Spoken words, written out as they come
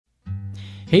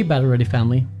Hey, Battle Ready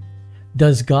family.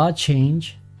 Does God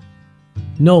change?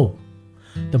 No.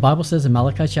 The Bible says in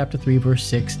Malachi chapter 3 verse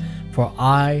 6, "For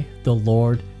I, the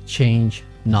Lord, change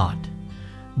not."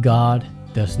 God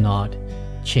does not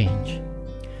change.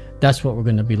 That's what we're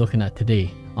going to be looking at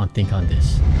today on Think on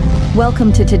This.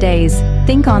 Welcome to today's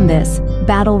Think on This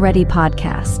Battle Ready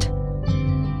podcast.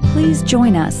 Please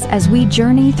join us as we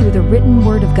journey through the written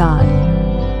Word of God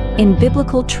in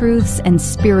biblical truths and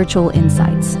spiritual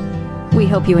insights. We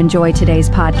hope you enjoy today's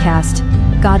podcast.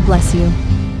 God bless you.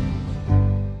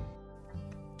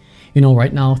 You know,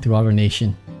 right now throughout our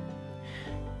nation,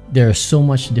 there are so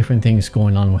much different things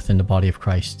going on within the body of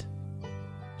Christ.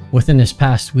 Within this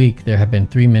past week, there have been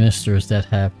 3 ministers that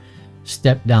have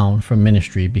stepped down from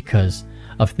ministry because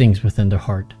of things within their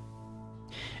heart.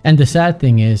 And the sad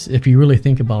thing is, if you really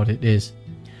think about it, is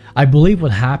I believe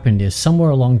what happened is somewhere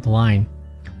along the line,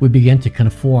 we began to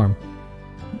conform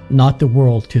not the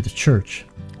world to the church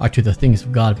or to the things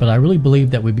of God, but I really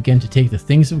believe that we began to take the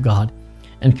things of God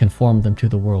and conform them to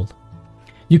the world.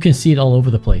 You can see it all over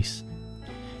the place.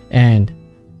 And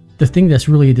the thing that's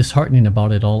really disheartening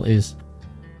about it all is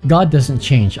God doesn't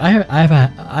change. I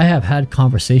have had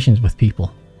conversations with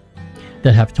people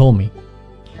that have told me,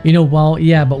 you know, well,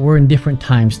 yeah, but we're in different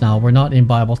times now. We're not in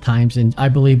Bible times, and I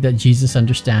believe that Jesus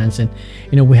understands. And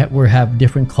you know, we have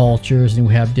different cultures and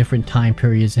we have different time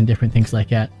periods and different things like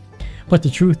that. But the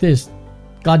truth is,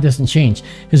 God doesn't change.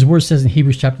 His word says in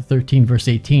Hebrews chapter 13, verse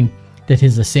 18, that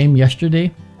He's the same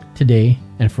yesterday, today,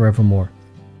 and forevermore.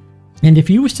 And if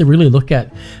you was to really look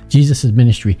at Jesus'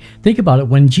 ministry, think about it.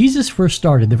 When Jesus first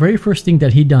started, the very first thing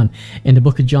that He done in the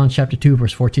book of John chapter 2,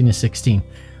 verse 14 and 16,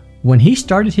 when He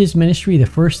started His ministry, the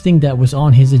first thing that was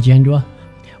on His agenda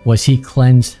was He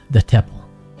cleansed the temple.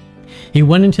 He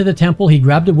went into the temple, He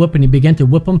grabbed a whip and He began to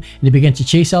whip them, and He began to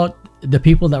chase out the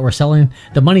people that were selling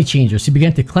the money changers. He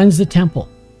began to cleanse the temple.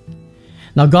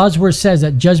 Now God's word says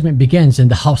that judgment begins in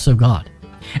the house of God.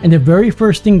 And the very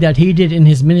first thing that He did in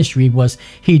His ministry was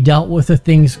He dealt with the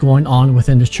things going on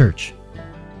within the church.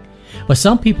 But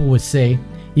some people would say,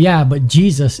 yeah, but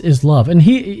Jesus is love. And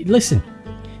listen,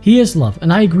 He is love.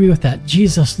 And I agree with that.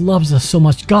 Jesus loves us so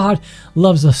much. God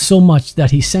loves us so much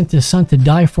that He sent His Son to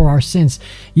die for our sins.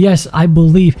 Yes, I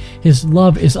believe His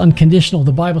love is unconditional.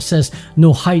 The Bible says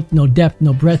no height, no depth,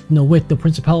 no breadth, no width, no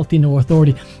principality, no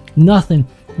authority. Nothing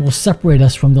will separate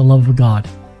us from the love of God.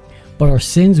 But our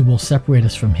sins will separate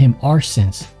us from Him, our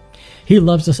sins. He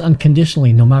loves us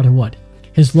unconditionally no matter what.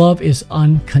 His love is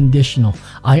unconditional.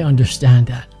 I understand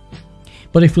that.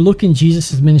 But if you look in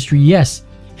Jesus' ministry, yes,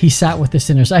 He sat with the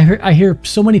sinners. I hear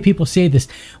so many people say this.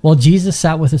 Well, Jesus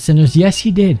sat with the sinners. Yes,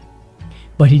 He did.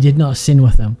 But He did not sin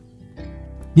with them.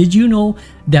 Did you know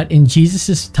that in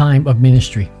Jesus' time of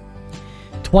ministry,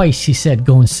 twice He said,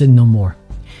 "Go and sin no more"?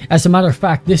 As a matter of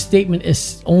fact, this statement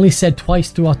is only said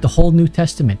twice throughout the whole New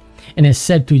Testament, and is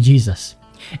said to Jesus.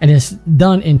 And it's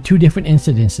done in 2 different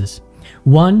incidences.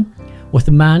 One with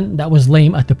a man that was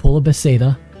lame at the pool of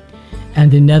Bethesda,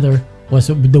 and another was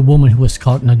the woman who was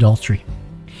caught in adultery.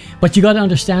 But you got to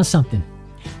understand something.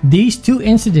 These 2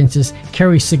 incidences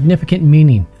carry significant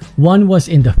meaning. One was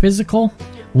in the physical,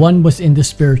 one was in the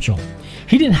spiritual.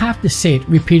 He didn't have to say it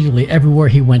repeatedly everywhere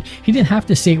He went. He didn't have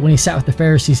to say it when He sat with the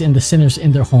Pharisees and the sinners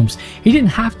in their homes. He didn't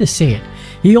have to say it.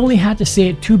 He only had to say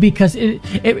it too because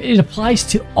it applies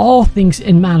to all things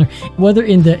in manner, whether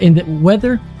in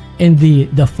the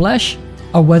flesh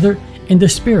or whether in the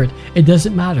spirit. It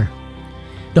doesn't matter.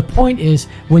 The point is,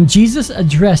 when Jesus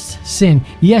addressed sin,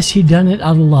 yes, He done it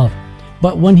out of love.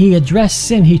 But when He addressed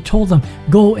sin, He told them,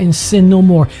 "Go and sin no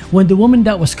more." When the woman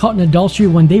that was caught in adultery,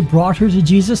 when they brought her to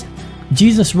Jesus,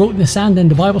 Jesus wrote in the sand,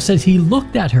 and the Bible says He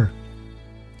looked at her.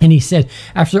 And He said,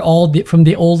 after all, from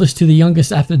the oldest to the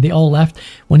youngest, after they all left,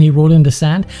 when He wrote in the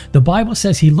sand, the Bible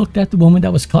says He looked at the woman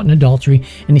that was caught in adultery,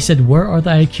 and He said, "Where are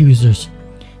thy accusers?"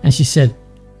 And she said,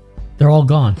 "They're all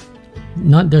gone.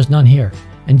 There's none here."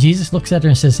 And Jesus looks at her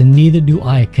and says, "And neither do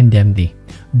I condemn thee.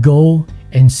 Go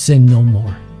and sin no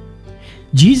more."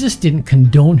 Jesus didn't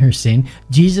condone her sin.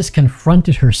 Jesus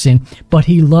confronted her sin, but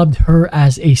He loved her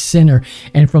as a sinner.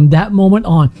 And from that moment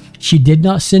on, she did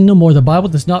not sin no more. The Bible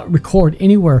does not record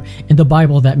anywhere in the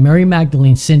Bible that Mary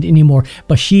Magdalene sinned anymore,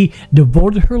 but she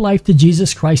devoted her life to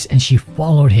Jesus Christ and she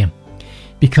followed Him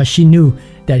because she knew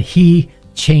that He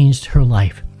changed her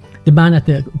life. The man at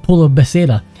the pool of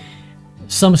Bethesda,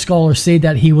 some scholars say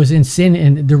that he was in sin,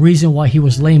 and the reason why he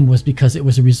was lame was because it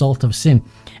was a result of sin.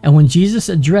 And when Jesus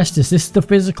addressed this is the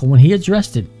physical, when He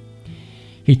addressed it,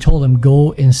 He told him,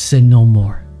 "Go and sin no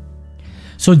more."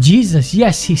 So Jesus,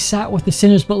 yes, He sat with the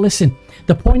sinners, but listen,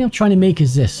 the point I'm trying to make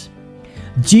is this.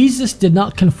 Jesus did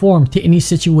not conform to any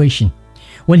situation.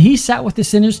 When he sat with the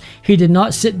sinners, he did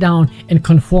not sit down and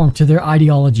conform to their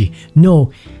ideology.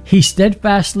 No, he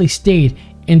steadfastly stayed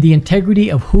in the integrity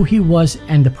of who he was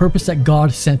and the purpose that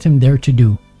God sent him there to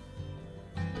do.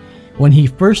 When he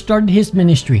first started his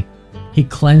ministry, he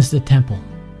cleansed the temple.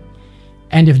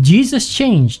 And if Jesus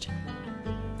changed,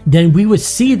 then we would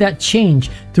see that change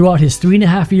throughout his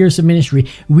 3.5 years of ministry.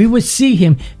 We would see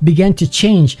him begin to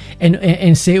change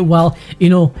and say, well,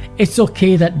 it's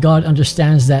okay that God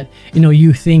understands that,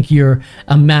 you think you're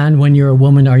a man when you're a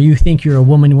woman, or you think you're a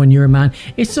woman when you're a man.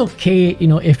 It's okay,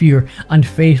 if you're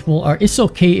unfaithful, or it's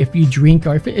okay if you drink,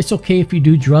 or it's okay if you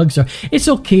do drugs, or it's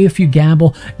okay if you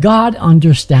gamble. God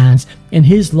understands, and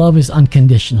his love is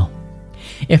unconditional.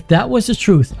 If that was the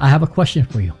truth, I have a question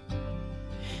for you.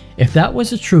 If that was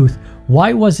the truth,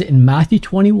 why was it in Matthew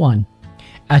 21,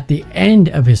 at the end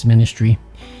of his ministry,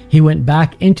 he went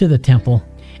back into the temple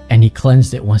and he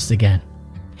cleansed it once again?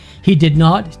 He did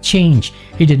not change.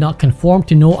 He did not conform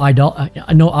to no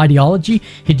ideology.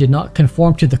 He did not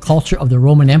conform to the culture of the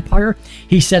Roman Empire.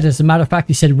 He said, as a matter of fact,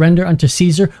 he said, render unto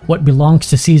Caesar what belongs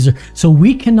to Caesar. So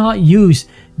we cannot use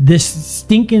this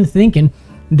stinking thinking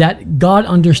that God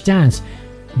understands.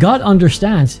 God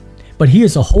understands. But he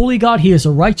is a holy God, he is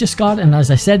a righteous God, and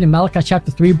as I said in Malachi chapter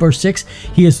 3 verse 6,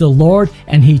 he is the Lord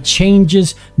and he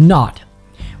changes not.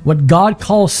 What God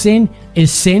calls sin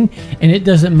is sin, and it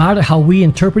doesn't matter how we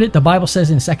interpret it. The Bible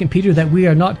says in 2 Peter that we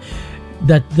are not,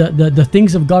 that the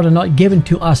things of God are not given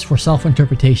to us for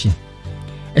self-interpretation.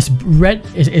 It's red,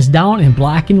 it's down in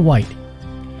black and white.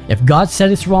 If God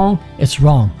said it's wrong, it's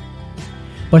wrong.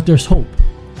 But there's hope.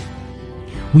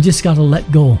 We just got to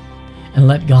let go and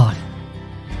let God.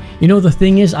 The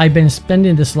thing is, I've been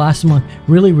spending this last month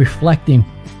really reflecting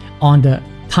on the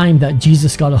time that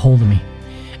Jesus got a hold of me.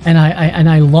 And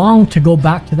I long to go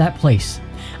back to that place.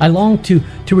 I long to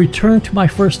return to my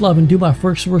first love and do my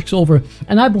first works over.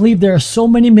 And I believe there are so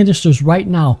many ministers right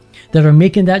now that are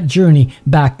making that journey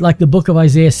back. Like the book of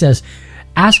Isaiah says,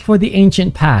 ask for the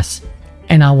ancient past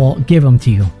and I will give them to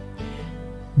you.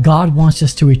 God wants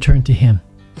us to return to him.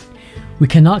 We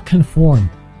cannot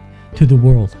conform to the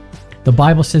world. The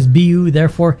Bible says, be you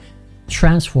therefore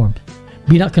transformed.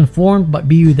 Be not conformed, but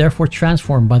be you therefore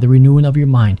transformed by the renewing of your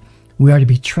mind. We are to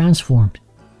be transformed.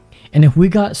 And if we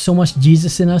got so much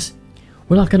Jesus in us,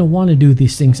 we're not going to want to do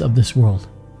these things of this world.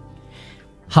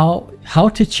 How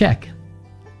to check?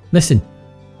 Listen,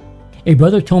 a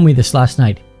brother told me this last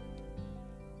night.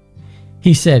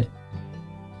 He said,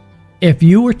 if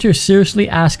you were to seriously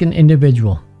ask an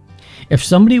individual, if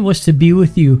somebody was to be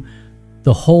with you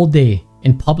the whole day,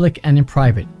 in public and in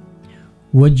private,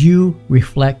 would you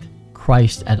reflect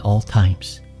Christ at all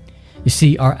times? You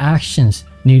see, our actions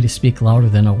need to speak louder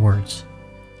than our words.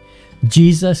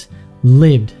 Jesus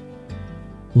lived,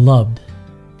 loved,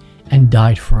 and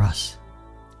died for us.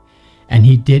 And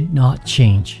he did not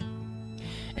change.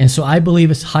 And so I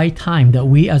believe it's high time that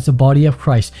we as the body of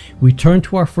Christ return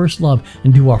to our first love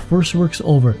and do our first works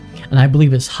over. And I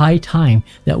believe it's high time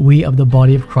that we of the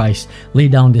body of Christ lay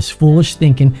down this foolish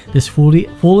thinking, this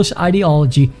foolish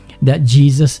ideology that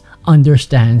Jesus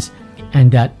understands,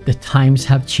 and that the times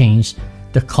have changed.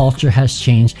 The culture has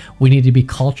changed. We need to be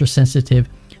culture sensitive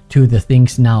to the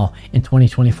things now in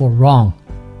 2024. Wrong.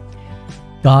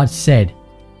 God said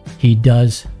he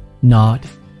does not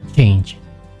change.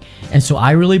 And so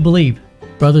I really believe,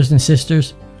 brothers and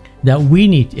sisters, that we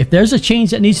need, if there's a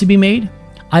change that needs to be made,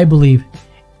 I believe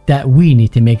that we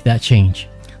need to make that change.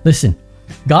 Listen,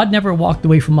 God never walked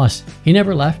away from us. He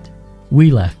never left.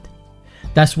 We left.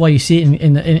 That's why you see it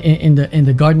in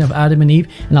the Garden of Adam and Eve.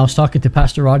 And I was talking to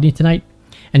Pastor Rodney tonight,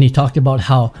 and he talked about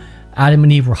how Adam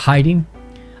and Eve were hiding.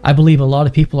 I believe a lot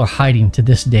of people are hiding to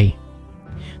this day.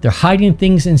 They're hiding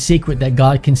things in secret that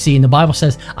God can see. And the Bible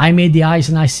says, I made the eyes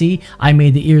and I see, I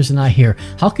made the ears and I hear.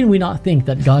 How can we not think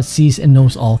that God sees and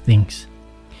knows all things?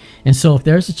 And so if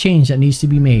there's a change that needs to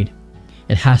be made,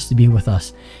 it has to be with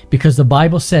us. Because the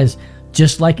Bible says,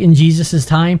 just like in Jesus'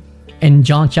 time, in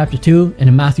John chapter 2 and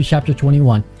in Matthew chapter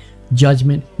 21,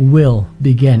 judgment will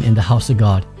begin in the house of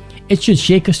God. It should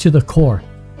shake us to the core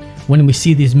when we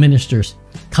see these ministers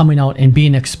coming out and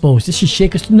being exposed. This should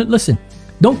shake us. Listen,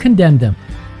 don't condemn them.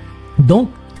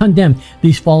 Don't condemn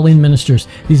these fallen ministers,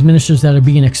 these ministers that are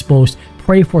being exposed.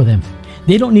 Pray for them.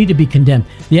 They don't need to be condemned.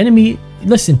 The enemy,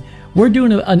 listen, we're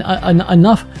doing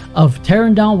enough of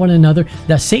tearing down one another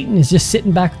that Satan is just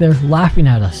sitting back there laughing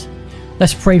at us.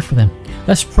 Let's pray for them.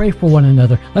 Let's pray for one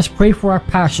another. Let's pray for our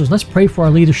pastors. Let's pray for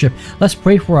our leadership. Let's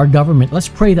pray for our government. Let's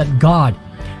pray that God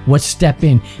would step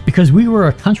in, because we were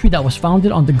a country that was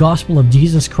founded on the gospel of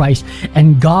Jesus Christ,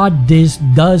 and God does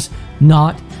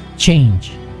not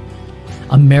change.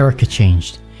 America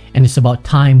changed, and it's about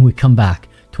time we come back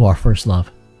to our first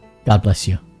love. God bless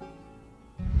you.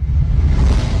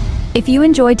 If you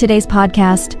enjoyed today's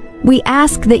podcast, we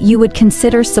ask that you would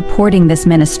consider supporting this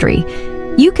ministry.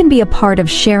 You can be a part of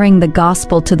sharing the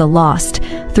gospel to the lost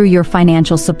through your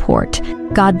financial support.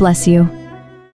 God bless you.